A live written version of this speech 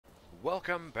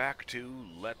welcome back to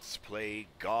Let's Play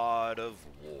God of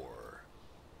War.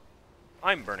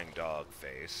 I'm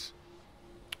BurningDogFace,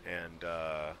 and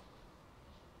I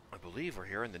believe we're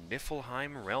here in the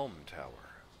Niflheim Realm Tower.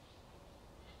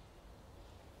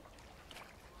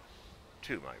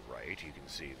 To my right, you can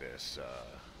see this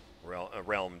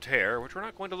realm tear, which we're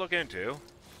not going to look into.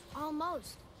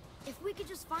 Almost. If we could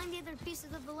just find the other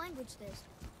pieces of the language there's...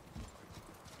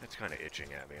 It's kind of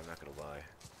itching at me, I'm not going to lie.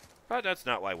 But that's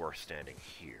not why we're standing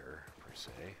here, per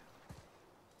se.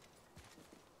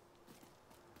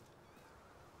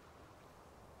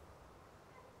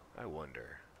 I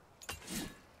wonder.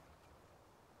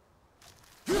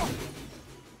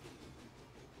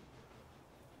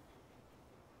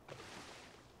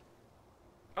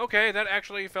 Okay, that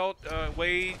actually felt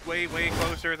way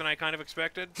closer than I kind of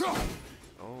expected.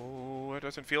 Oh, it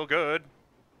doesn't feel good.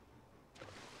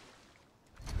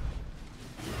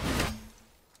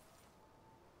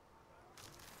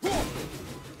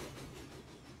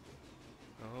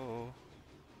 Oh.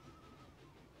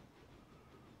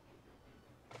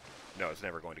 No, it's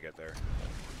never going to get there.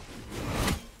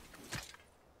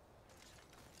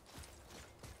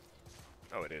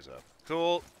 Oh, it is up.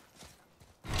 Cool.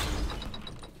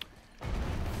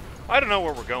 I don't know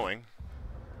where we're going.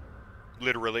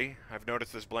 Literally. I've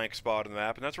noticed this blank spot on the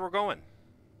map, and that's where we're going.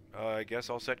 I guess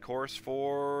I'll set course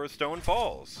for Stone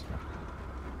Falls.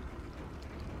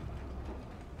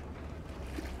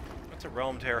 That's a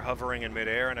realm tear hovering in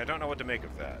midair, and I don't know what to make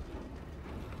of that.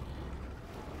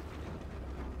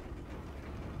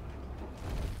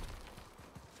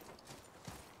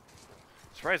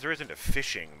 Surprised there isn't a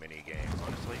fishing minigame,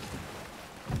 honestly.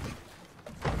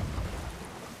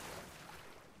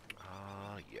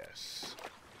 Yes.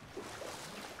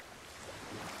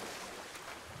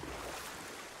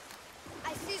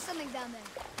 I see something down there.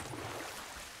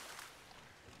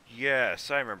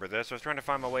 Yes, I remember this. I was trying to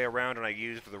find my way around and I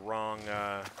used the wrong,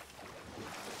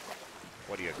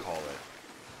 what do you call it?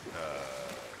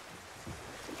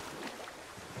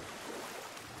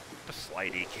 The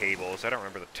slidey cables. I don't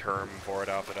remember the term for it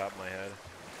off the top of my head.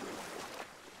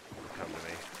 Come to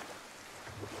me.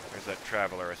 There's that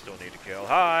traveler I still need to kill.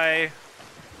 Hi!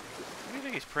 What do you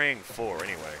think he's praying for,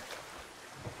 anyway?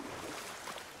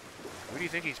 Who do you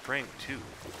think he's praying to?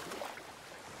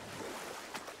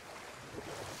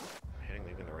 Heading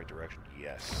in the right direction.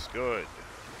 Yes. Good.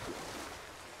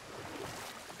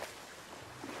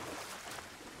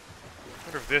 I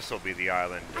wonder if this will be the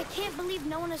island. I can't believe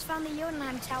no one has found the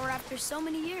Jotunheim Tower after so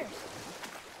many years.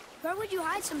 Where would you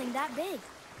hide something that big?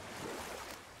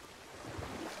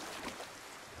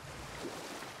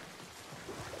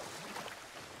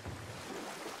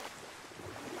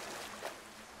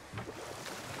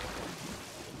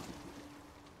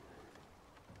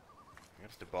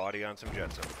 Just a body on some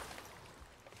jetsam.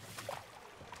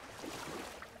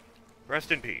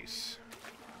 Rest in peace.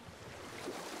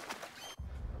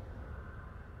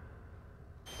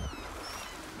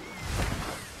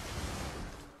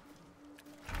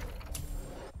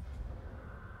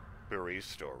 Buri's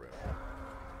storeroom.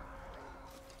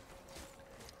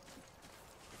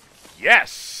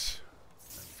 Yes!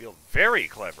 I feel very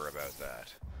clever about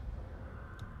that.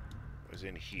 It was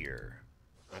in here.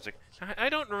 I was like, I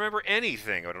don't remember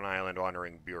anything about an island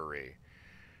wandering Buri.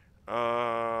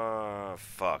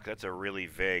 Fuck. That's a really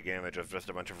vague image of just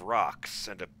a bunch of rocks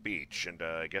and a beach, and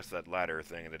I guess that ladder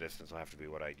thing in the distance will have to be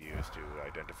what I'd use to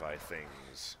identify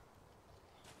things.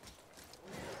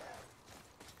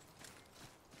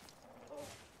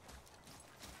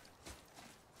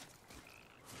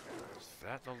 Is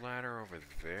that the ladder over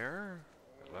there?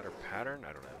 The ladder pattern?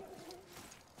 I don't know.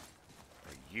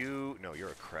 Are you... No, you're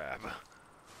a crab.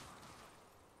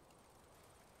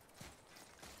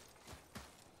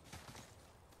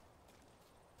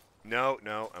 No,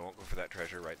 I won't go for that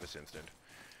treasure right this instant.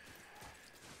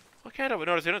 Well, I can't help but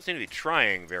notice they don't seem to be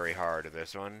trying very hard at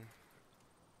this one.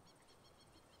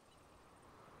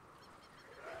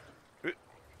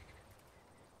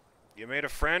 You made a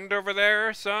friend over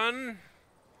there, son?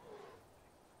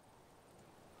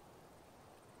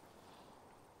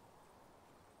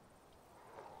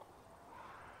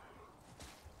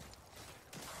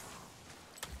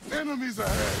 Enemies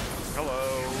ahead!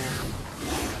 Hello.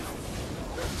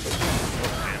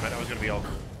 Damn it, I was gonna be all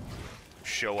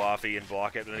show-offy and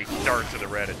block it, and then he starts with a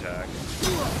red attack.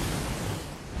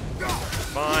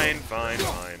 Fine.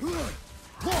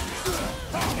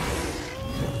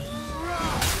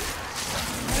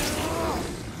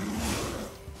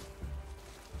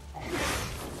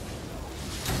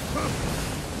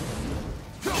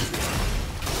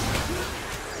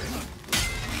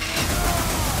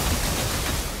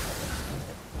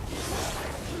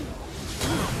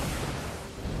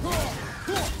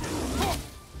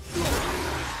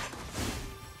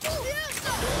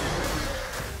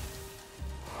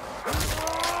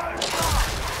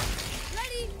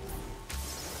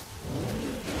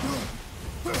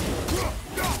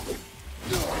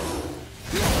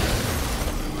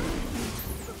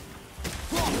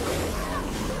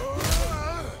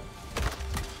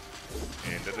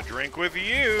 Yoink with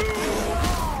you!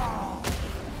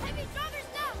 Heavy drummer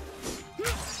stuff!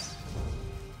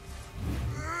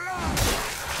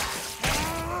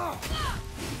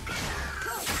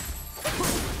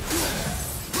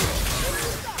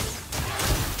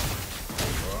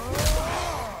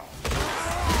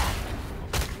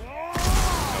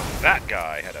 Oh, that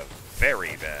guy had a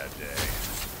very bad day.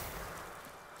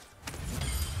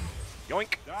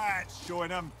 Yoink! That's showing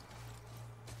him.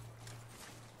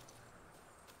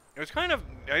 It was kind of...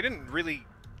 I didn't really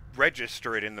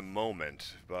register it in the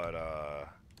moment, but,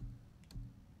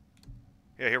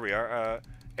 yeah, here we are.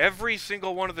 Every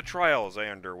single one of the trials I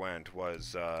underwent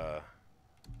was,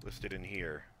 listed in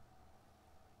here.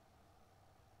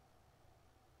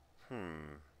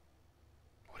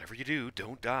 Whatever you do,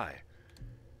 don't die.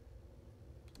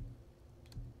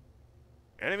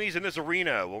 Enemies in this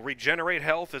arena will regenerate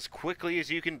health as quickly as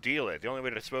you can deal it. The only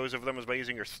way to dispose of them is by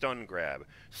using your stun grab.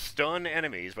 Stun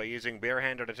enemies by using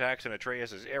barehanded attacks and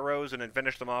Atreus' arrows, and then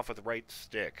finish them off with the right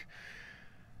stick.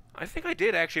 I think I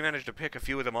did actually manage to pick a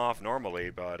few of them off normally,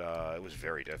 but it was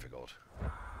very difficult.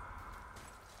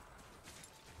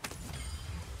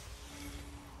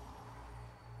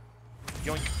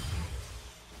 Yoink.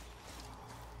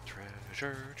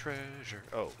 Treasure, treasure.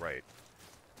 Oh, right.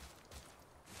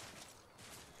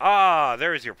 Ah,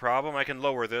 there's your problem. I can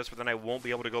lower this, but then I won't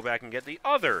be able to go back and get the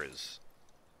others.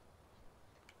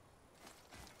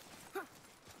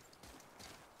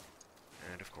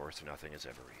 And, of course, nothing is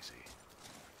ever easy.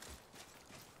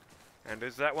 And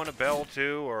is that one a bell,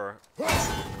 too, or...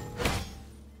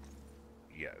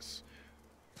 Yes.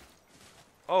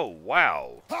 Oh,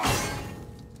 wow.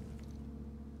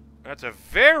 That's a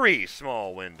very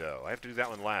small window. I have to do that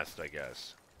one last, I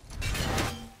guess.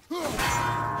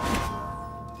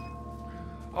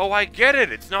 Oh, I get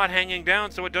it! It's not hanging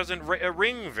down, so it doesn't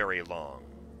ring very long.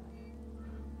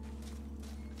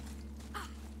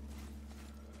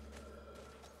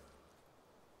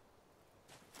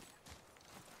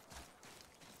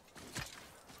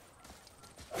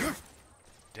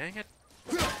 Dang it.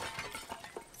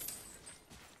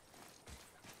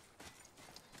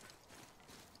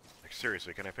 Like,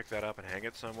 seriously, can I pick that up and hang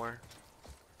it somewhere?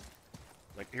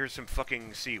 Like, here's some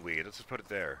fucking seaweed. Let's just put it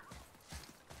there.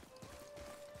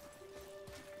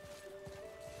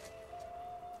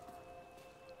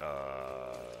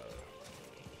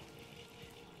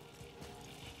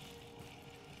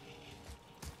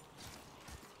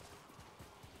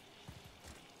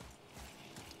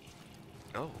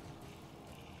 Oh.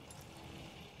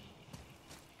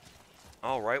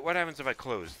 Alright, what happens if I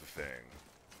close the thing?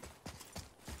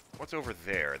 What's over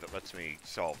there that lets me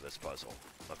solve this puzzle,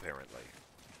 apparently?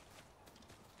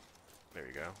 There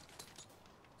you go.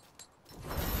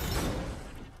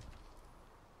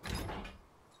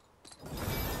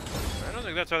 I don't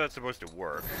think that's how that's supposed to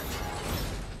work.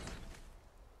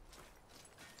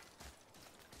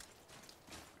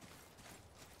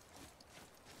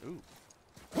 Ooh.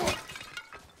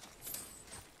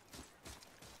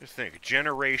 Just think,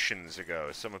 generations ago,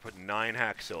 someone put 9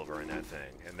 hack silver in that thing,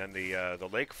 and then the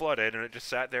lake flooded, and it just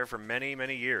sat there for many,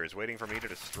 many years, waiting for me to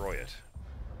destroy it.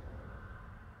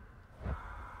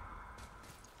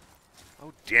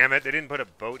 Oh, damn it, they didn't put a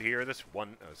boat here. This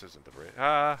one... Oh, this isn't the bridge.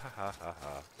 Ha, ha, ha, ha,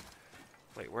 ha.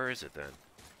 Wait, where is it, then?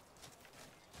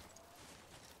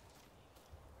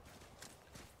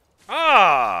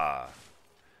 Ah!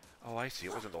 Oh, I see.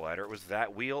 It wasn't the ladder. It was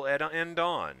that wheel end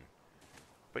on.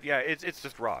 But yeah, it's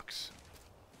just rocks.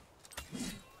 Well,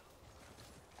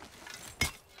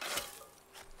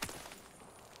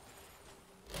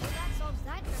 that solves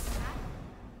that trick,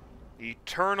 Matt.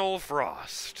 Eternal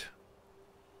frost.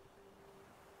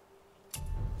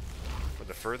 For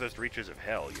the furthest reaches of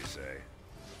hell, you say?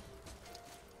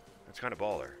 That's kind of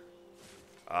baller.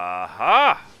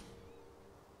 Aha!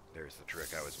 There's the trick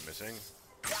I was missing.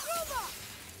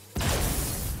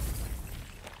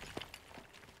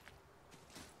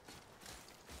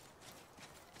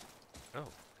 Oh.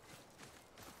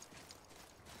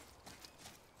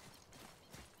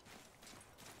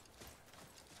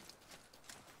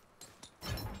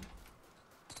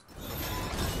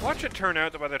 Watch it turn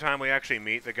out that by the time we actually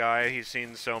meet the guy he's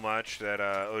seen so much that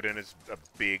Odin is a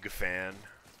big fan.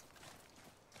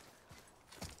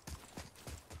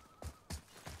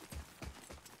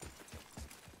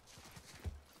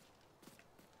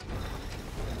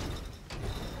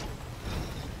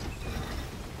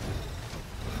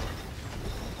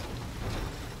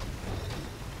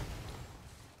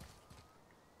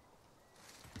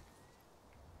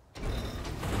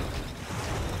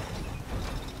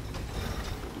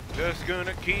 Just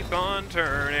gonna keep on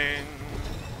turning.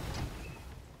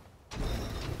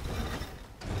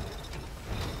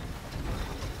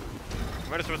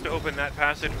 Am I supposed to open that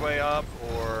passageway up,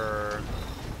 or...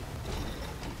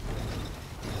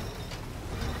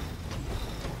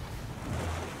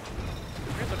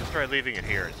 I guess I'll just try leaving it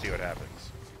here and see what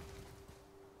happens.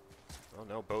 Well,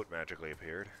 no boat magically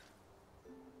appeared.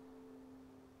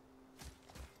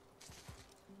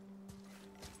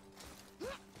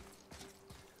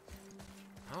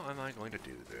 How am I going to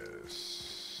do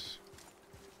this?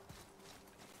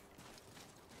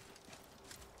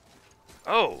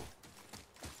 Oh!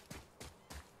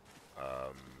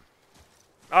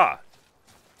 Ah!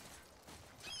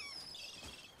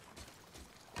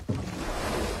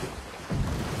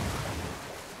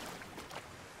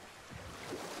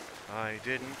 I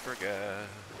didn't forget.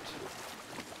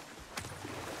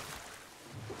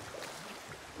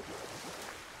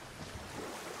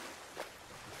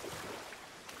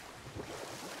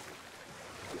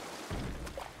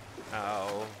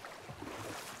 Ow.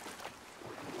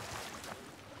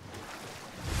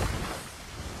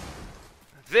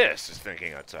 This is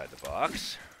thinking outside the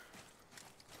box.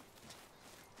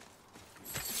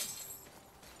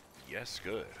 Yes,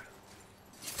 good.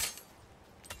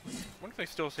 What if they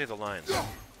still say the lines? I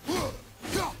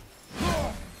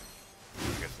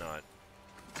guess not.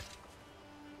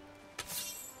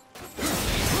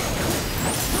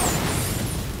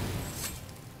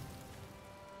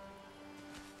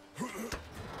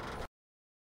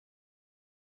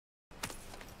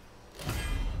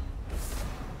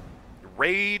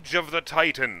 Rage of the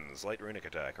Titans. Light runic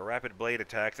attack. A rapid blade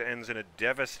attack that ends in a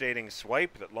devastating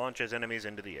swipe that launches enemies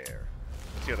into the air.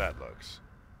 Let's see how that looks.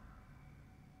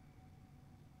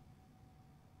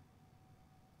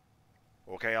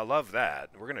 Okay, I love that.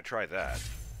 We're gonna try that.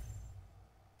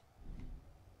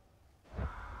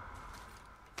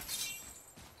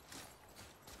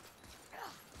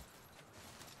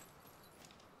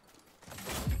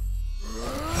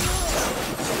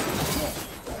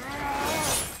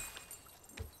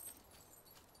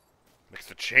 Makes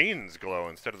the chains glow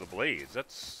instead of the blades.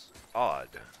 That's odd.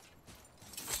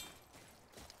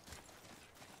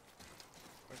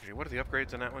 Actually, what do the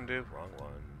upgrades on that one do? Wrong one.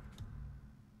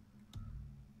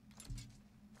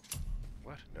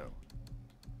 What? No.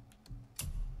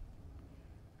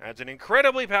 Adds an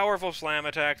incredibly powerful slam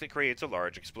attack that creates a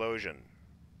large explosion.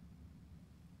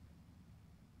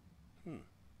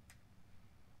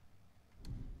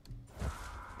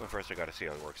 Well, first I gotta see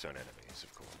how it works on enemies,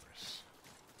 of course.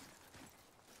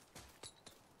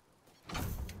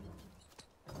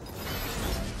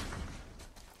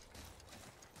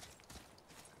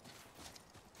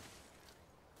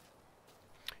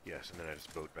 Yes, and then I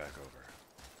just boat back over.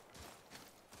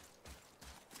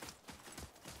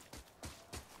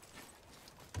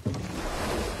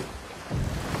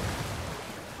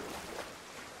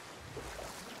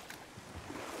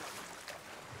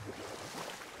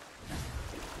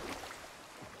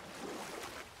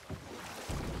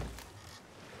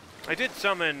 I did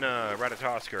summon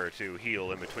Ratatoskr to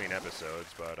heal in between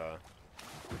episodes, but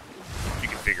you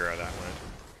can figure out that went.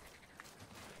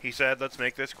 He said, let's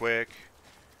make this quick.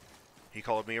 He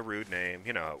called me a rude name.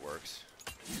 You know how it works.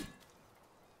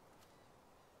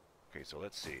 Okay, so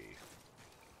let's see.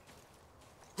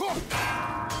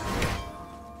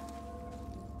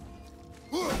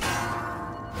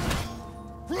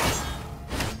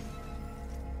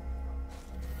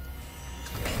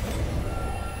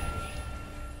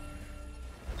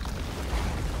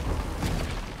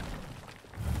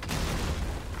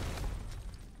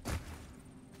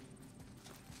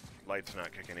 Light's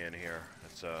not kicking in here.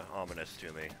 It's ominous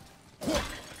to me.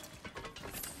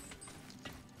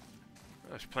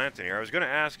 There's plants in here. I was going to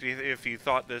ask if you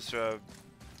thought this, you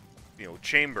know,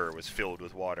 chamber was filled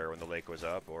with water when the lake was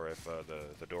up, or if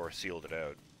the door sealed it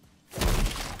out.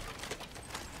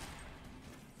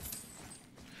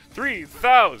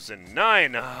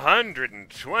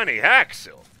 3,920 hack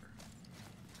silver.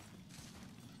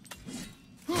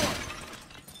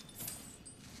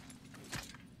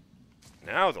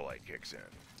 Now the light kicks in.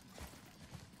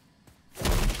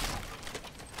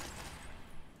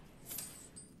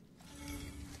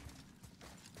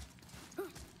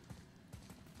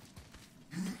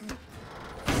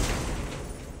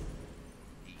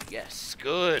 Yes,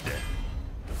 good.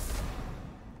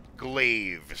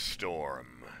 Glaive Storm.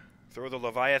 Throw the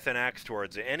Leviathan axe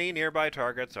towards any nearby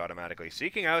targets, automatically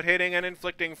seeking out, hitting, and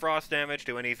inflicting frost damage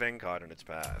to anything caught in its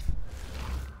path.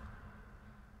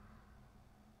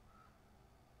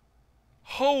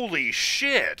 Holy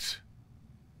shit!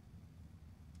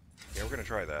 Yeah, we're gonna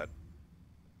try that.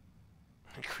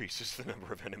 Increases the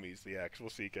number of enemies the axe will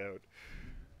seek out.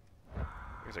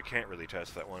 Because I can't really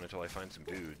test that one until I find some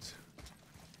dudes.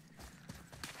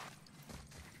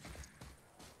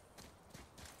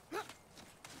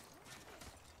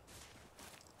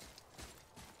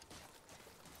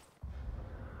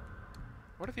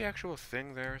 What did the actual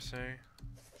thing there say?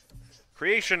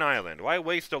 Creation Island. Why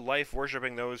waste a life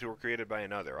worshipping those who were created by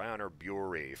another? I honor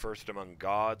Buri, first among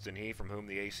gods, and he from whom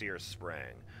the Aesir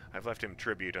sprang. I've left him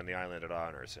tribute on the island that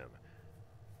honors him.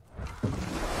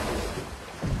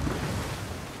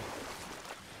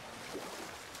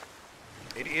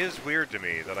 It is weird to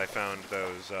me that I found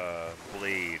those,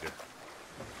 blade.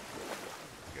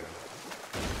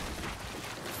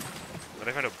 That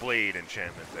I found a blade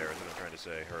enchantment there, is what I'm trying to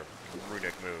say, or a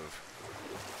runic move.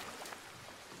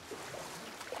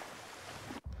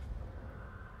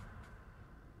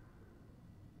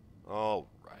 All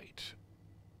right.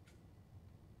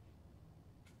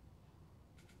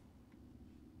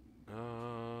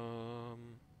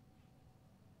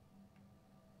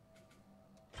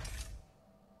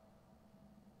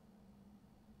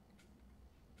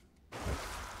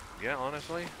 Yeah,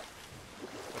 honestly,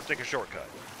 let's take a shortcut.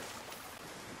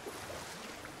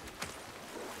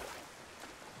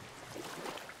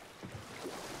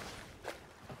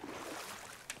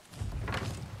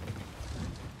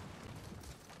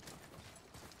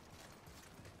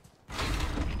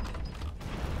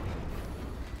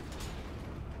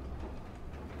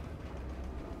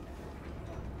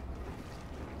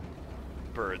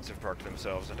 Birds have parked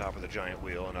themselves on top of the giant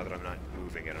wheel now that I'm not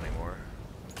moving it anymore.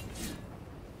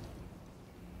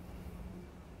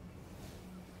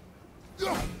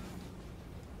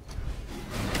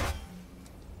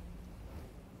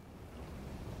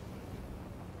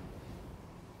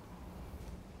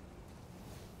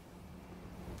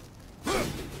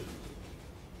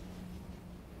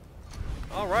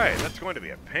 Alright, that's going to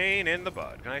be a pain in the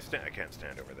butt. Can I stand? I can't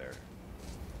stand over there.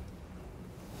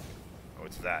 Oh,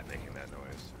 it's that making that noise.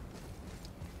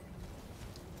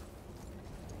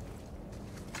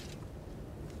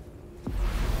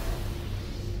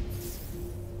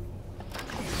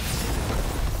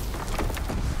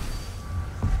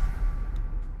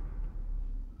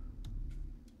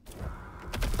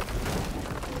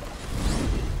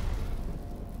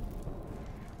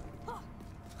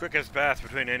 Quickest path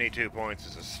between any 2 points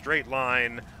is a straight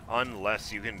line,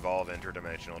 unless you involve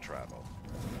interdimensional travel.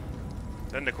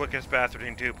 Then the quickest path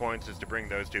between 2 points is to bring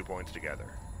those 2 points together.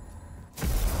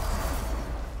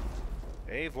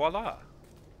 Et voila!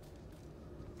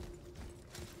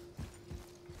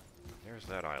 There's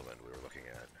that island we were looking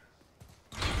at.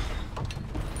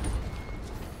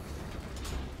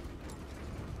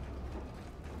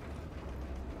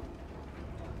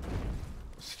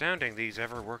 Astounding these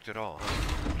ever worked at all, huh?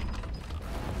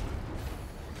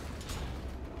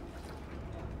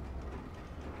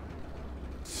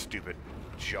 Stupid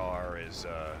jar is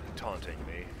taunting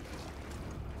me.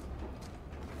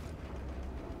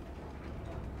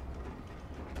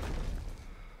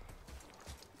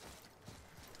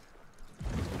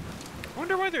 I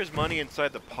wonder why there's money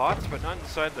inside the pots, but not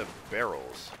inside the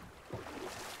barrels.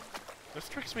 This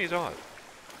strikes me as odd.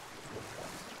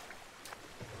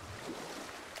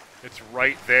 It's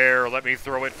right there. Let me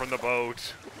throw it from the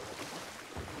boat.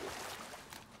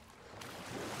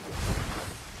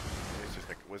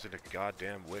 Was it a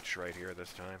goddamn witch right here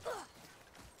this time?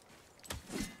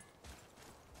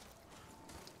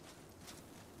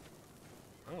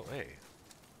 Oh, hey.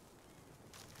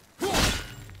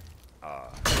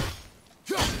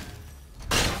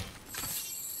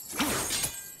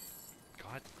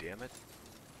 God damn it.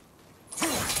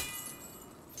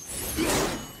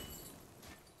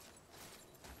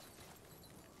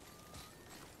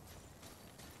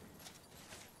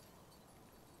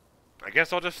 I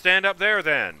guess I'll just stand up there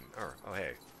then. Or, oh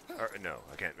hey. Or, no,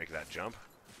 I can't make that jump.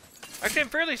 Actually, I'm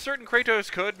fairly certain Kratos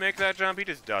could make that jump, he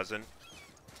just doesn't.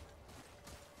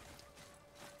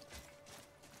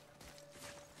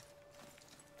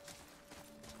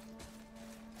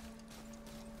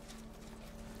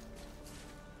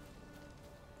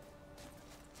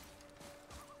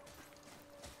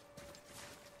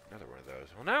 Another one of those.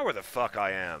 Well, now where the fuck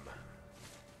I am.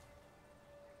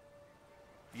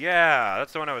 Yeah,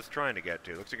 that's the one I was trying to get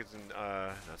to. Looks like it's in,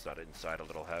 no, it's not inside a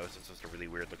little house. It's just a really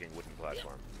weird-looking wooden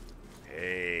platform.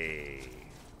 Hey.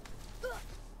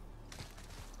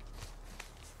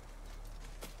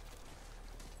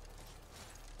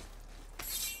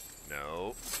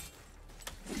 No.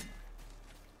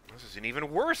 This is an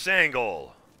even worse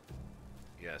angle!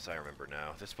 Yes, I remember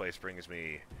now. This place brings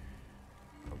me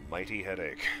a mighty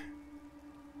headache.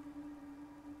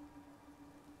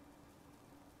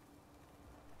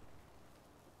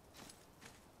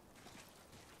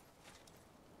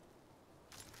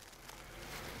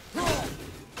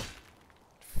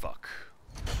 Fuck.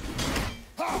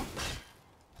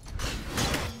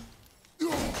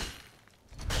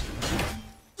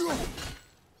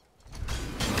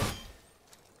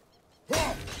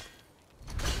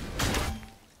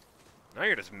 Now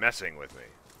you're just messing with me.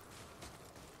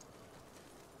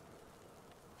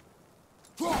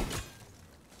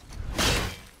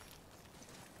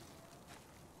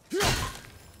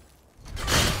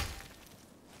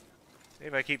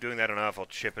 If I keep doing that enough, I'll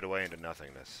chip it away into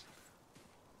nothingness.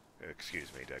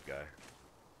 Excuse me, dead guy.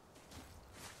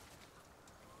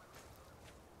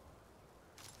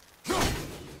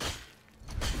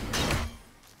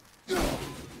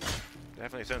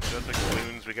 Definitely sense just like the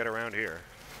balloons we get around here.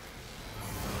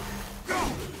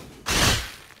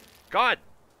 God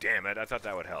damn it, I thought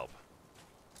that would help.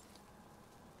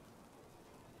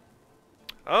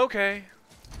 Okay.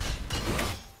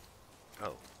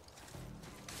 Oh.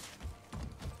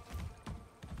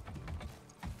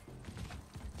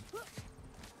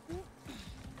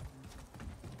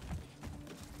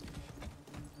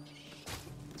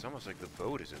 It's almost like the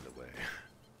boat is in the way.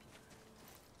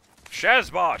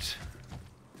 Shazbot!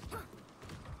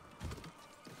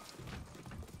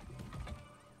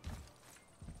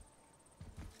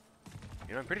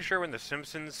 You know, I'm pretty sure when The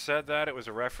Simpsons said that, it was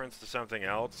a reference to something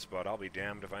else, but I'll be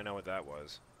damned if I know what that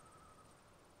was.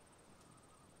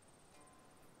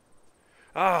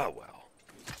 Ah, well.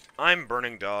 I'm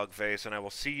BurningDogFace, and I will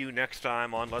see you next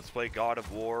time on Let's Play God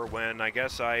of War, when I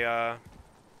guess I,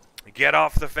 get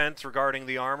off the fence regarding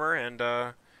the armor,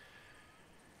 and,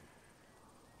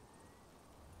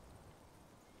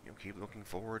 keep looking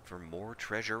forward for more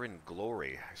treasure and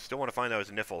glory. I still want to find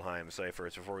those Niflheim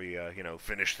ciphers before we, you know,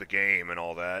 finish the game and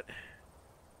all that.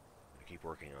 I keep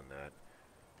working on that.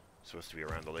 It's supposed to be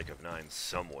around the Lake of Nine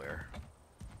somewhere.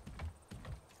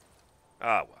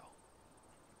 Ah, well.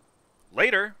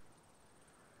 Later!